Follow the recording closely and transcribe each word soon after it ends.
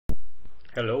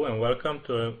Hello and welcome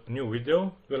to a new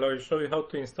video where I will show you how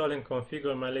to install and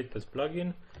configure my latest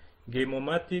plugin,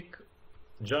 Gameomatic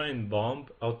Giant Bomb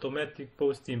Automatic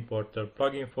Post Importer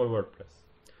plugin for WordPress.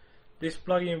 This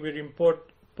plugin will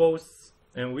import posts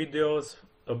and videos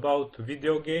about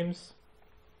video games.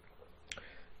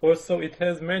 Also, it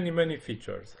has many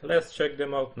features. Let's check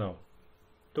them out now.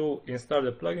 To install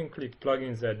the plugin, click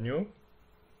Plugins, Add New,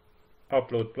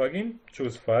 Upload Plugin,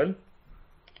 choose File.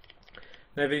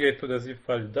 Navigate to the zip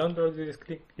file download,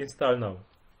 click Install Now.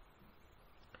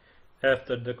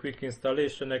 After the quick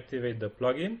installation, activate the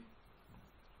plugin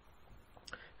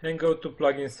and go to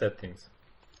Plugin Settings.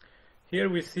 Here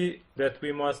we see that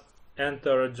we must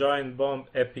enter a Giant Bomb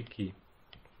API key.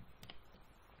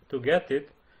 To get it,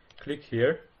 click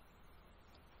here.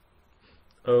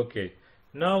 Okay,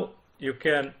 now you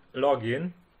can log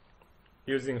in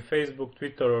using Facebook,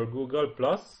 Twitter or Google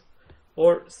Plus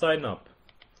or sign up.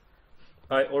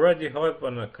 I already have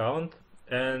an account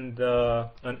and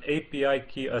an API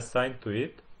key assigned to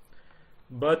it,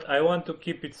 but I want to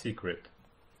keep it secret.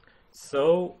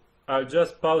 So I'll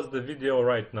just pause the video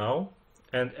right now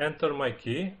and enter my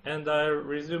key, and I'll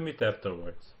resume it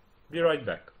afterwards. Be right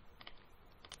back.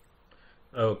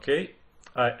 Okay,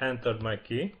 I entered my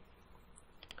key.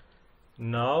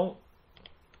 Now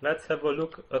let's have a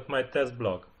look at my test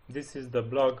blog. This is the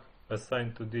blog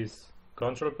assigned to this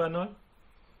control panel.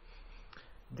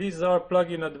 These are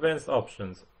plugin advanced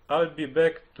options. I'll be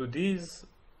back to these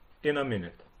in a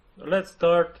minute. Let's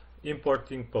start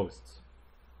importing posts.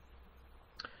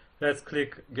 Let's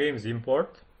click Games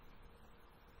Import.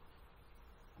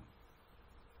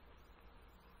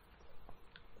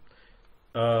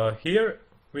 Here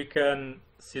we can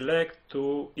select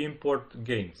to import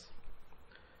games.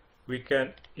 We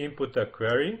can input a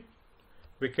query.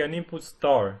 We can input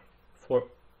star for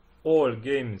all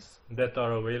games that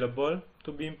are available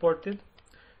to be imported,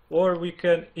 or we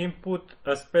can input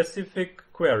a specific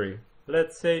query.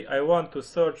 Let's say I want to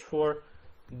search for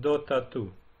Dota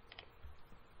 2.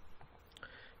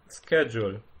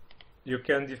 Schedule. You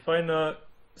can define a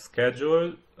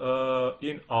schedule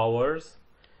in hours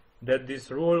that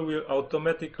this rule will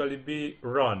automatically be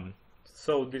run.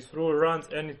 So this rule runs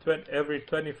every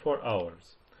 24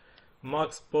 hours.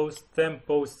 Max post 10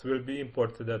 posts will be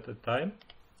imported at a time.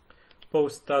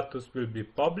 Post status will be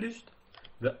published.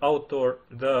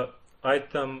 The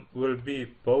item will be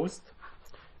post.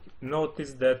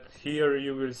 Notice that here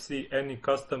you will see any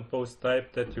custom post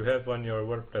type that you have on your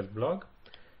WordPress blog.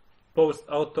 Post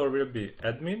author will be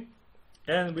admin,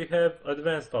 and we have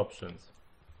advanced options.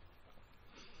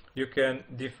 You can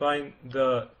define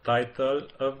the title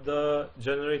of the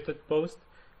generated post.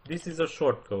 This is a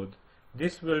shortcode.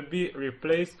 This will be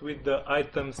replaced with the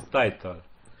item's title.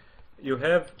 You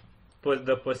have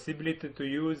the possibility to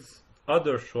use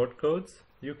other shortcodes.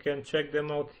 You can check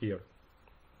them out here.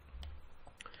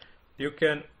 You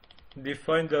can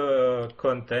define the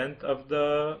content of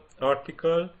the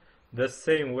article the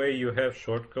same way you have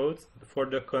shortcodes. For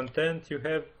the content you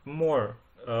have more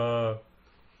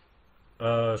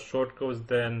shortcodes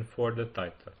than for the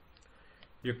title.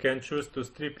 You can choose to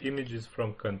strip images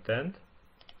from content.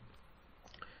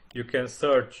 You can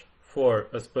search for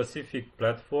a specific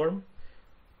platform.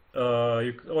 Or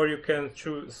you can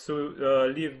choose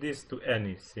leave this to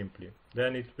any simply.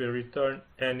 Then it will return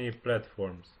any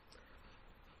platforms.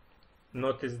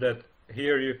 Notice that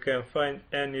here you can find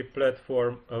any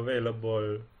platform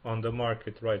available on the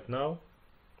market right now,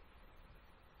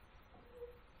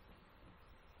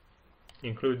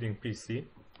 including PC.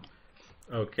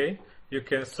 Okay, you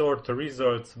can sort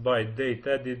results by date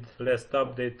added, last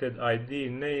updated, ID,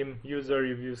 name, user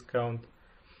reviews count,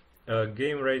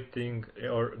 game rating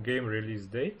or game release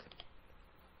date.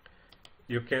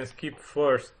 You can skip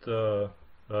first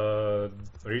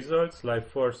results, like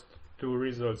first two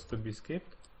results to be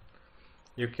skipped.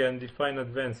 You can define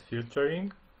advanced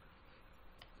filtering.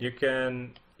 You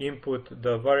can input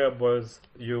the variables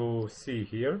you see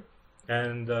here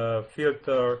and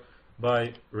filter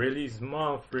by release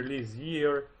month, release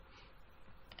year,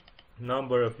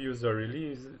 number of user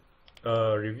release,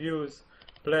 reviews,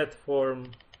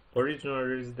 platform, original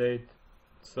release date.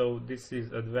 So this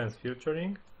is advanced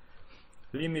filtering.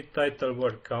 Limit title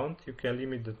word count. You can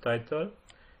limit the title.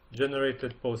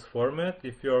 Generated post format.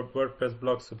 If your WordPress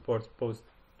blog supports post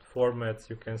formats,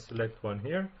 you can select one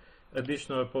here.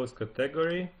 Additional post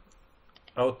category.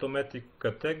 Automatic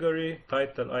category.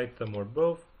 Title, item or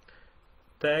both.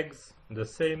 Tags, the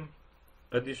same.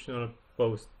 Additional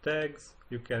post tags.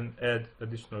 You can add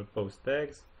additional post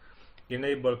tags.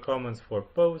 Enable comments for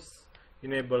posts.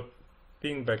 Enable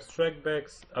pingbacks,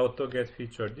 trackbacks, auto get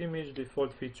featured image,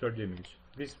 default featured image.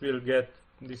 this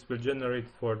will generate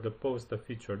for the post a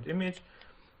featured image,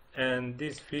 and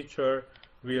this feature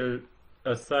will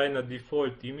assign a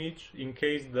default image in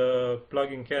case the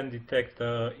plugin can detect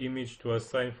an image to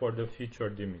assign for the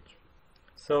featured image.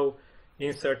 So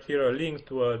insert here a link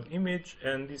to an image,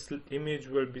 and this image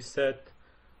will be set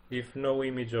if no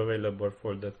image available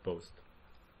for that post.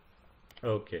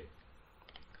 Okay.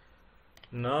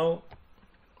 Now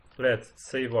let's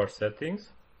save our settings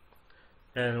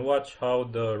and watch how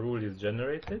the rule is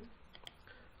generated.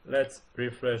 Let's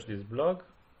refresh this blog.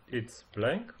 It's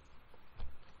blank.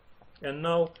 And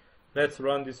now let's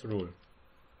run this rule.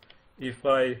 If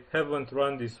I haven't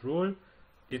run this rule,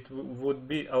 it would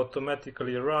be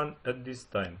automatically run at this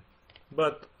time.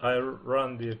 But I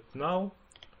run it now,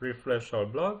 refresh our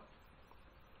blog,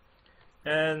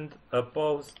 and a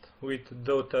post with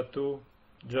Dota 2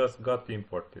 just got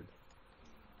imported.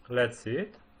 Let's see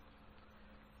it.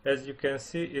 As you can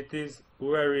see, it is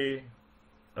very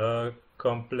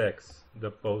complex,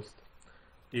 the post.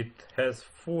 It has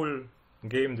full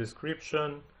game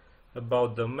description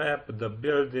about the map, the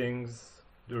buildings,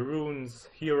 the runes,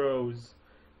 heroes,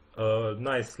 a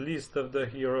nice list of the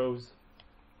heroes,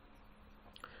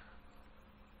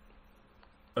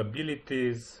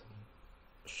 abilities,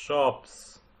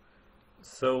 shops.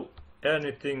 So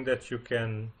anything that you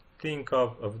can think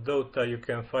of Dota, you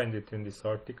can find it in this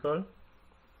article.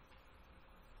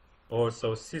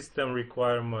 Also system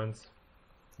requirements,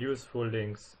 useful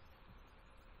links.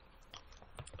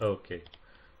 Okay,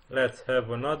 let's have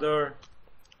another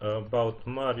about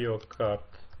Mario Kart.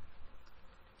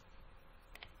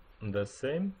 The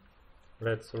same.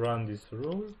 Let's run this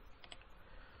rule.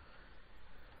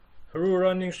 Rule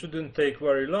running shouldn't take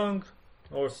very long.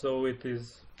 Also, it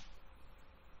is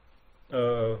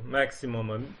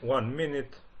maximum 1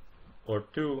 minute or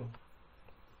 2.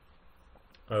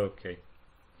 Okay.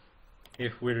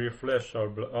 If we refresh our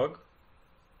blog,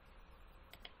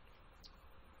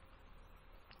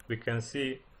 we can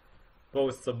see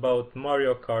posts about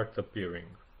Mario Kart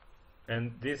appearing.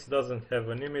 And this doesn't have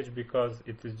an image because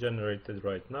it is generated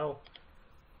right now.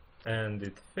 And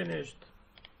it finished.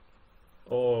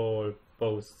 All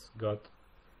posts got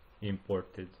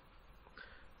imported.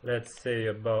 Let's see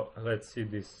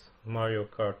this Mario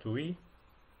Kart Wii.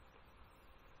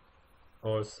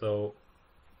 Also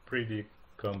pretty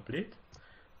complete.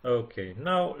 Okay,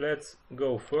 now let's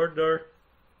go further.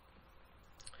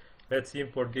 Let's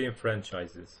import game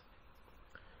franchises.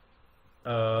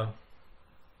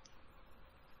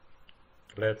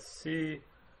 Let's see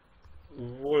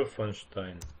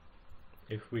Wolfenstein.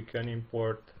 If we can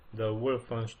import the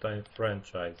Wolfenstein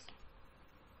franchise.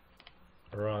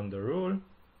 Run the rule.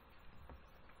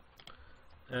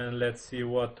 And let's see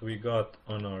what we got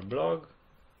on our blog.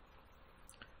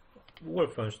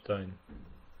 Wolfenstein.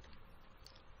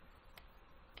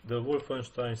 The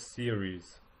Wolfenstein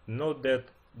series. Note that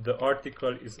the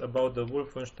article is about the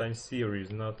Wolfenstein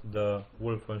series, not the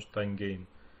Wolfenstein game,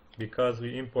 because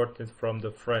we imported from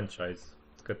the franchise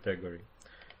category.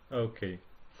 Okay,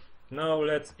 now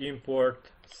let's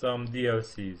import some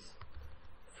DLCs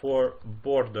for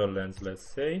Borderlands, let's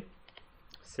say.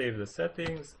 Save the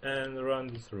settings and run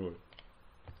this rule.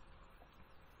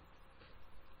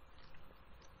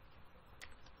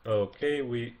 Okay,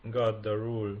 we got the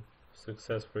rule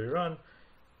successfully run.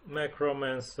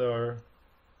 Macromancer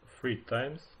 3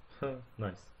 times.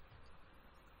 Nice.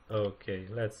 Okay,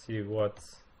 let's see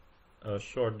what's a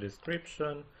short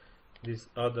description. This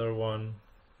other one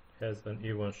has an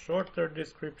even shorter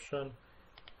description,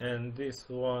 and this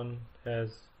one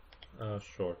has a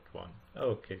short one.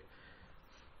 Okay,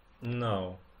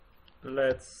 now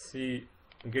let's see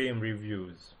game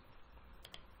reviews.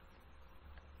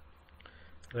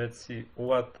 Let's see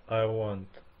what I want.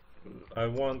 I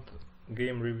want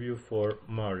game review for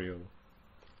Mario.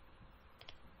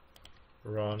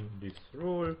 Run this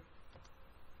rule.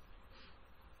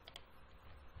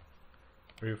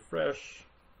 Refresh.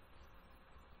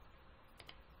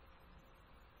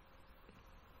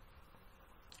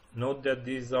 Note that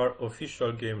these are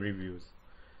official game reviews.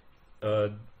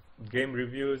 Game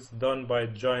reviews done by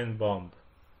Giant Bomb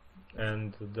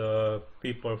and the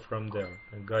people from there,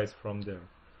 the guys from there.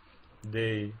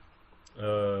 They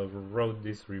wrote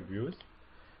these reviews.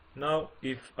 Now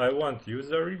if I want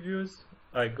user reviews,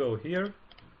 I go here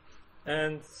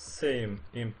and same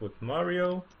input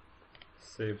Mario,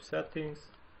 save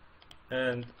settings,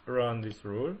 and run this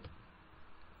rule.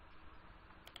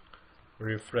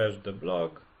 Refresh the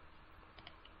blog,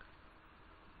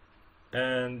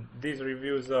 and these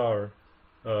reviews are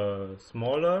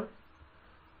smaller,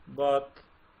 but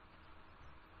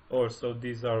also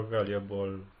these are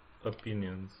valuable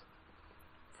opinions.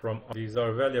 from these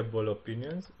are valuable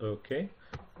opinions. Okay,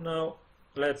 now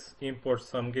let's import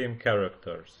some game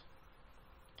characters.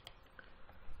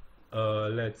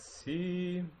 Let's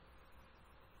see,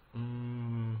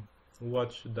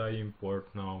 what should I import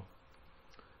now?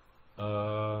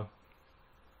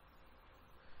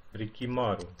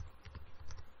 Rikimaru.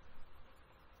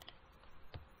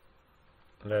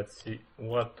 Let's see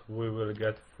what we will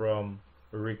get from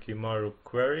Rikimaru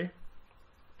query.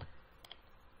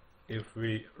 If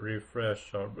we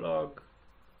refresh our blog,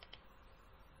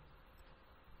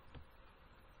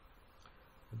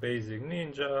 basic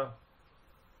ninja,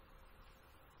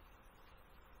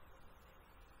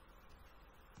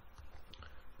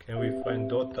 can we find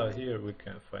Dota here? We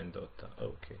can find Dota.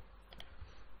 Okay.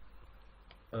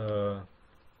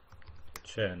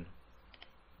 Chen.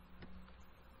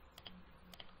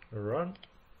 Run.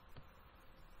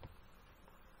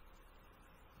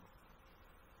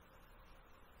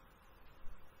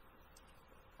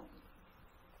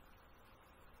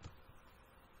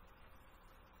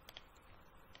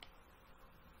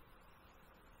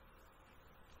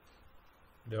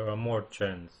 There are more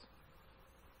Chens.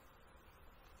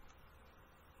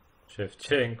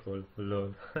 Shevchenko,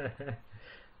 lol.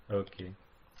 Okay.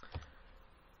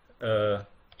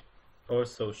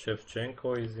 Also,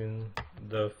 Shevchenko is in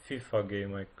the FIFA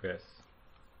game, I guess.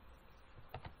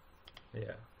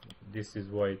 Yeah, this is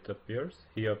why it appears.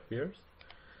 He appears.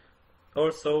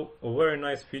 Also, a very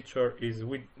nice feature is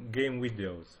with game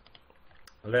videos.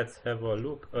 Let's have a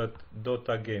look at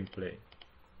Dota gameplay.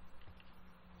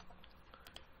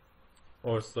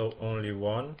 Also, only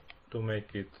one to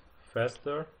make it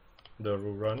faster, the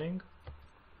running.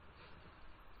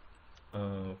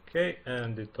 Okay,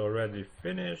 and it already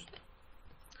finished.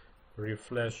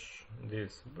 Refresh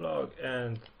this blog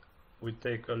and we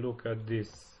take a look at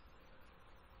this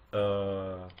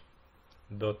Dota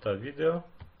video.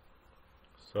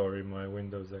 Sorry, my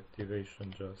Windows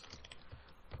activation just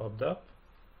popped up.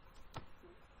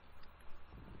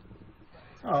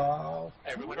 Oh,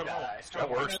 everyone dies. That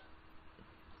works.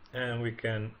 And we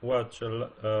can watch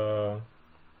a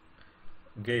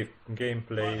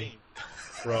gameplay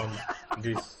from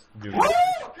this dude.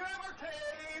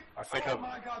 I think oh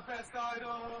my god, best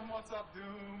item! What's up,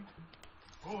 Doom?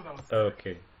 Oh, that was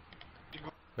okay.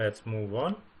 Let's move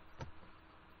on.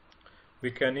 We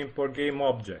can import game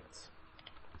objects.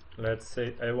 Let's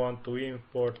say I want to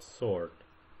import sword.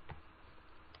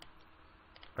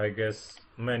 I guess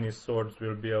many swords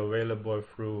will be available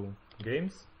through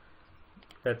games.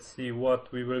 Let's see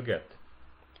what we will get.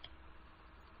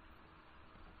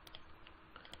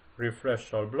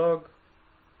 Refresh our blog.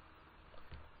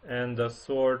 And the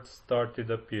sword started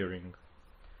appearing.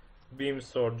 Beam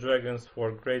sword, dragon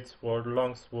sword, great sword,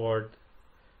 long sword,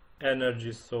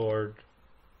 energy sword,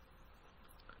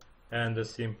 and a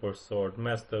simple sword,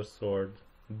 master sword,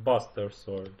 buster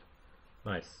sword.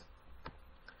 Nice.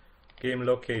 Game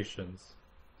locations.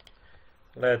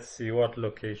 Let's see what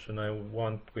location I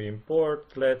want to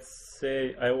import. Let's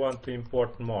say I want to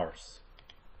import Mars,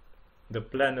 the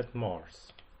planet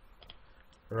Mars.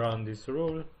 Run this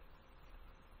rule.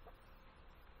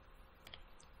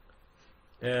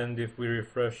 And if we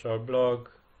refresh our blog,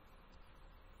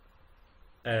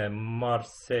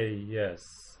 Marseille,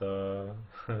 yes.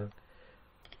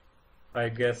 I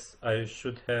guess I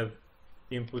should have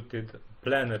inputted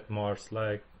planet Mars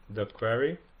like the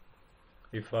query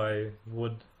if I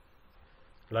would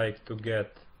like to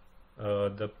get I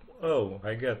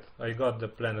got the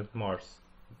planet Mars.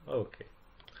 Okay.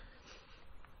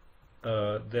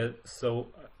 So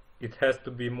it has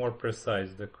to be more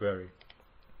precise, the query.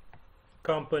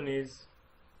 Companies,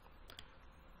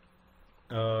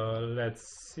 let's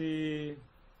see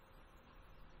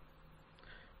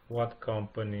what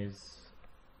companies.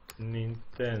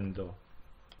 Nintendo.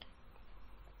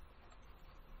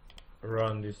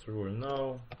 Run this rule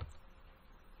now.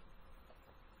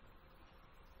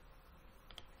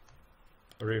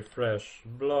 Refresh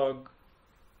blog,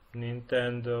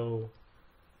 Nintendo,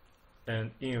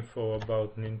 and info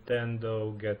about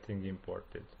Nintendo getting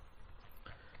imported.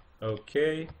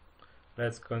 Okay,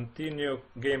 let's continue.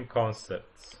 Game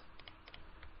concepts.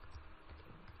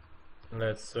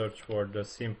 Let's search for the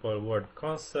simple word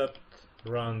concept.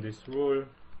 Run this rule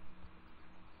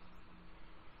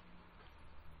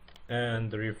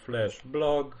and refresh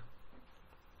blog.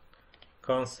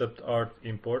 Concept art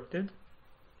imported.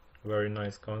 Very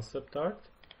nice concept art.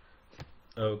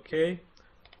 Okay,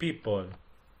 people.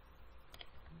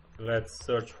 Let's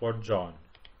search for John.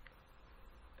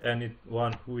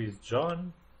 Anyone who is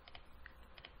John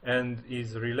and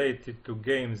is related to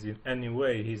games in any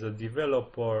way, he's a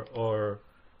developer or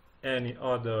any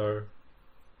other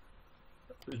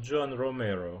John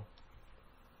Romero.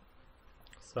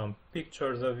 Some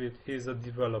pictures of it. He's a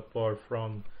developer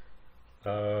from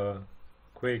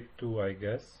Quake 2, I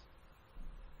guess.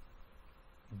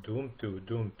 Doom 2,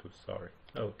 sorry.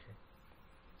 Okay.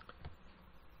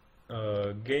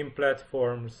 Game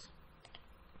platforms.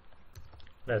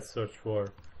 Let's search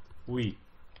for Wii.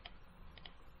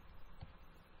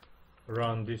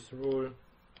 Run this rule.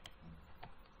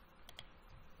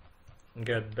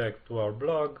 Get back to our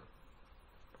blog,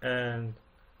 and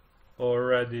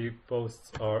already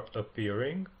posts are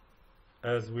appearing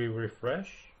as we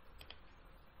refresh.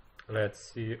 Let's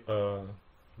see a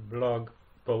blog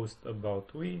post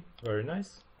about Wii. Very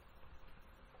nice.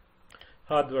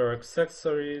 Hardware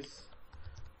accessories.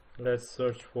 Let's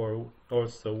search for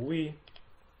also Wii.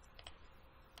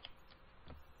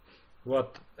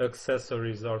 What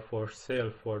accessories are for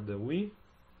sale for the Wii?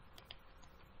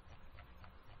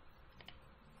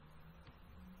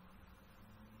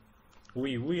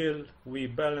 Wii wheel,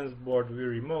 Wii balance board, Wii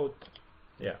remote,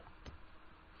 yeah.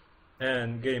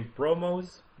 And game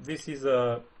promos. This is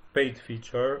a paid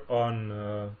feature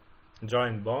on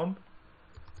Giant Bomb,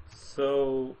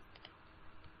 so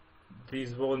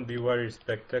this won't be very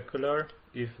spectacular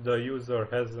if the user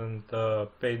hasn't a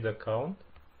paid account.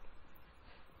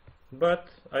 But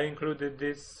I included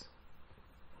this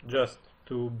just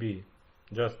to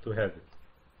have it.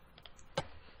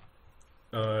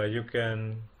 You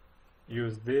can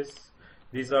use this.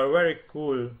 These are very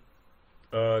cool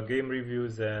game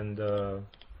reviews and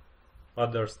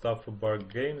other stuff about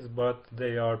games, but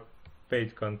they are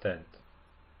paid content,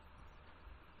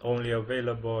 only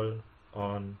available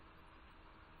on...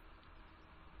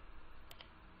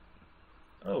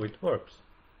 Oh, it works.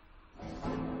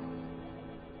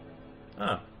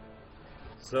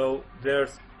 So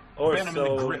there's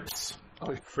also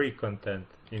free content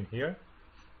in here.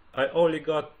 I only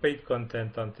got paid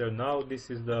content until now. This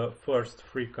is the first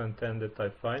free content that I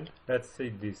find. Let's see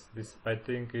this. This I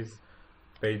think is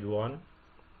paid one.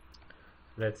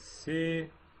 Let's see.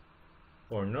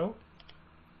 Or no.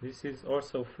 This is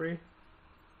also free.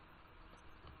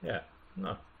 Yeah,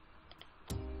 no.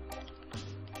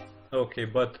 Okay,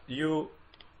 but you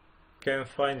can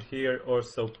find here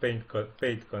also paid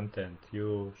content.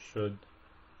 You should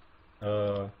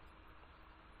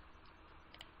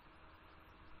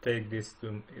take this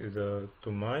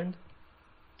to mind.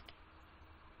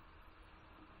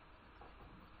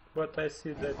 But I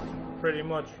see that pretty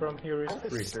much from here is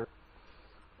free.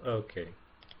 Okay.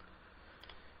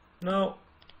 Now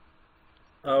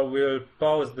I will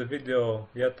pause the video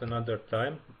yet another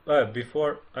time.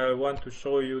 Before, I want to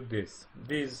show you this.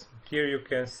 Here you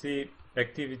can see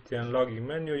activity and logging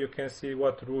menu. You can see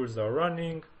what rules are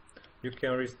running. You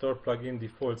can restore plugin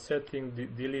default setting,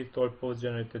 delete all posts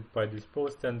generated by this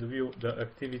post, and view the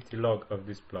activity log of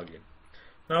this plugin.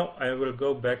 Now I will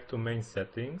go back to main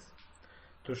settings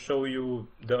to show you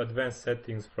the advanced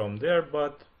settings from there,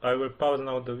 but I will pause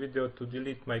now the video to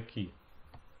delete my key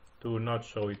to not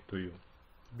show it to you.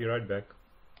 Be right back.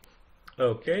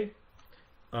 Okay,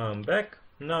 I'm back.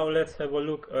 Now let's have a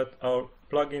look at our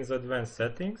plugin's advanced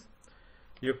settings.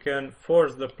 You can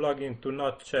force the plugin to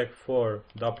not check for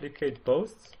duplicate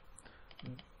posts.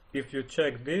 If you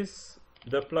check this,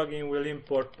 the plugin will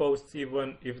import posts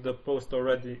even if the post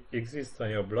already exists on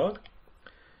your blog.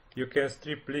 You can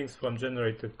strip links from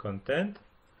generated content.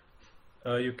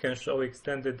 You can show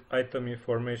extended item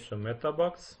information meta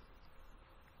box.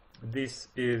 This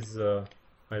is,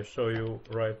 I show you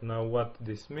right now what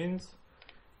this means.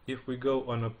 If we go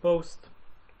on a post,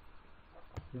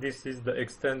 this is the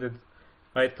extended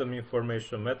item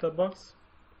information meta box.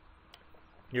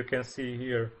 You can see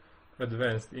here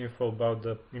advanced info about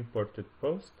the imported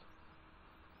post.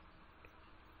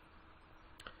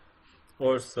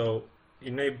 Also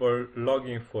enable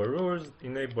logging for rules,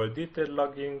 enable detailed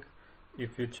logging.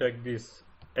 If you check this,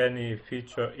 any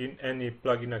feature in any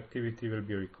plugin activity will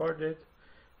be recorded.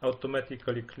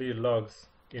 Automatically clear logs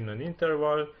in an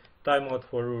interval. Timeout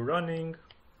for rule running.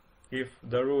 If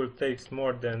the rule takes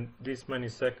more than this many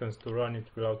seconds to run, it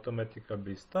will automatically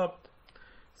be stopped.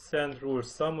 Send rule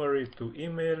summary to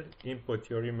email. Input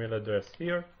your email address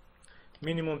here.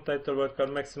 Minimum title word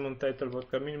card, maximum title word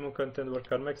card, minimum content word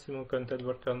card, maximum content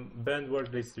word card, banned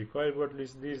word list, required word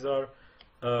list. These are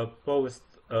post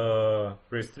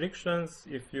restrictions.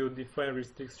 If you define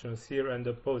restrictions here and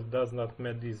the post does not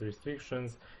meet these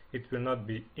restrictions, it will not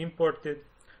be imported.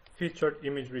 Featured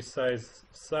image resize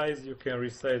size. You can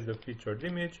resize the featured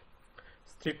image.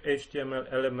 Strip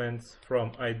HTML elements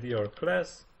from ID or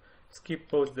class. Skip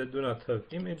posts that do not have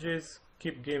images.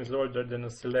 Keep games older than a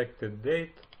selected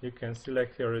date. You can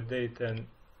select here a date and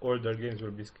older games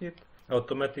will be skipped.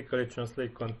 Automatically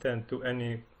translate content to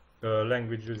any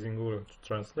language using Google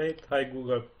Translate. Hi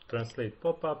Google Translate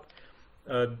pop-up.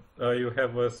 You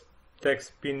have a text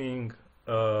spinning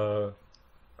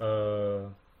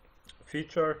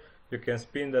feature. You can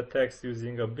spin the text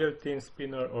using a built-in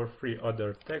spinner or free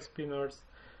other text spinners.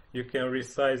 You can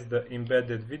resize the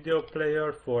embedded video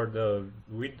player for the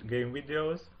game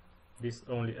videos. This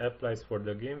only applies for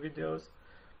the game videos.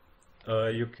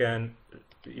 You can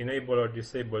enable or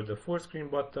disable the full screen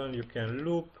button. You can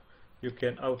loop. You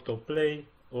can autoplay,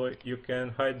 or you can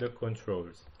hide the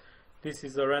controls. This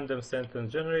is a random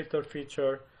sentence generator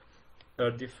feature.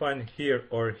 Define here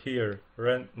or here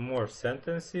more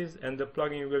sentences, and the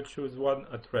plugin will choose one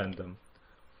at random.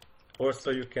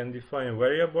 Also, you can define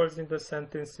variables in the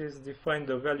sentences. Define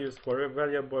the values for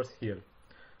variables here.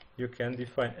 You can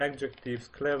define adjectives,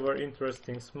 clever,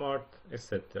 interesting, smart,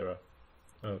 etc.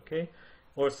 Okay.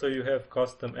 Also, you have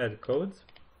custom add codes.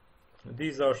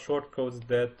 These are shortcodes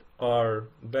that are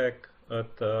back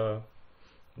at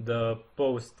the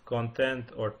post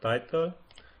content or title.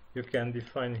 You can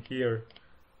define here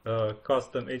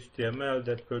custom HTML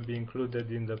that will be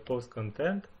included in the post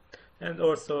content, and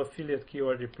also affiliate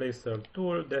keyword replacer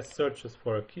tool that searches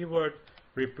for a keyword,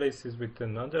 replaces with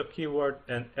another keyword,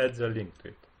 and adds a link to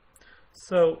it.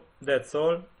 So that's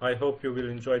all. I hope you will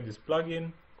enjoy this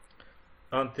plugin.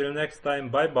 Until next time,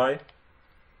 bye bye.